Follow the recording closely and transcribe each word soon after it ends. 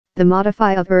the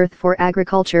modify of Earth for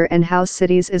agriculture and house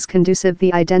cities is conducive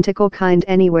the identical kind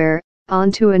anywhere,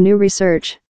 on to a new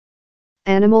research.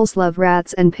 Animals love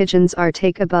rats and pigeons are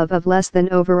take above of less than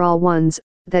overall ones,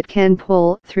 that can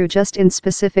pull through just in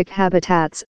specific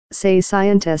habitats, say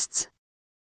scientists.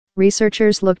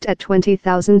 Researchers looked at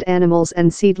 20,000 animals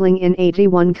and seedling in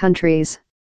 81 countries.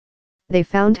 They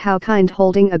found how kind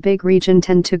holding a big region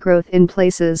tend to growth in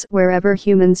places wherever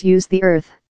humans use the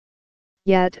earth.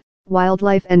 Yet,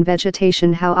 wildlife and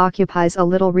vegetation how occupies a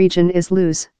little region is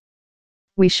lose.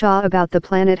 We saw about the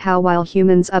planet how while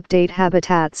humans update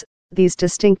habitats, these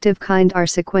distinctive kind are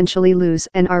sequentially lose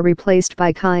and are replaced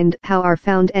by kind how are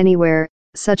found anywhere,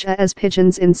 such as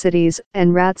pigeons in cities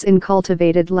and rats in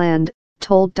cultivated land,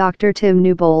 told Dr. Tim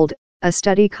Newbold, a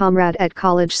study comrade at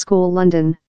College School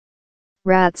London.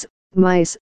 Rats,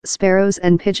 mice, sparrows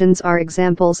and pigeons are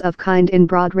examples of kind in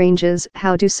broad ranges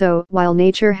how do so while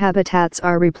nature habitats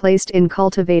are replaced in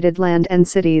cultivated land and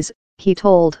cities, he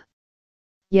told.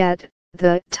 Yet,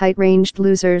 the tight-ranged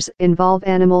losers involve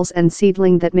animals and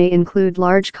seedling that may include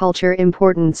large culture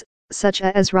importance, such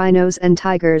as rhinos and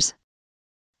tigers.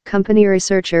 Company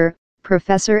researcher,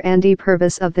 Professor Andy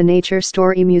Purvis of the Nature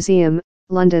Story Museum,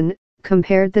 London,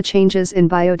 compared the changes in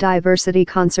biodiversity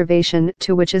conservation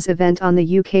to Witches event on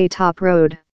the UK top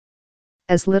road.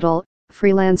 As little,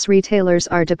 freelance retailers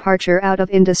are departure out of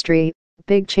industry,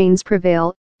 big chains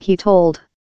prevail, he told.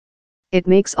 It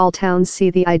makes all towns see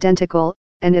the identical,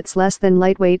 and it's less than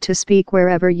lightweight to speak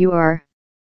wherever you are.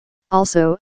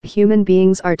 Also, human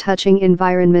beings are touching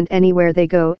environment anywhere they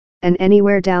go, and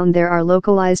anywhere down there are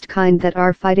localized kind that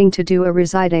are fighting to do a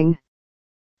residing.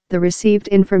 The received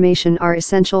information are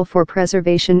essential for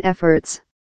preservation efforts.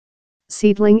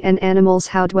 Seedling and animals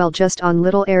how dwell just on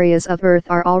little areas of earth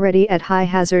are already at high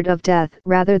hazard of death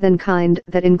rather than kind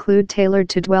that include tailored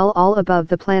to dwell all above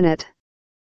the planet.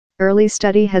 Early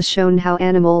study has shown how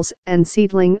animals and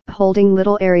seedling holding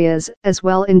little areas as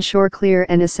well ensure clear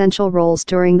and essential roles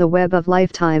during the web of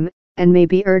lifetime, and may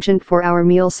be urgent for our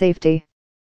meal safety.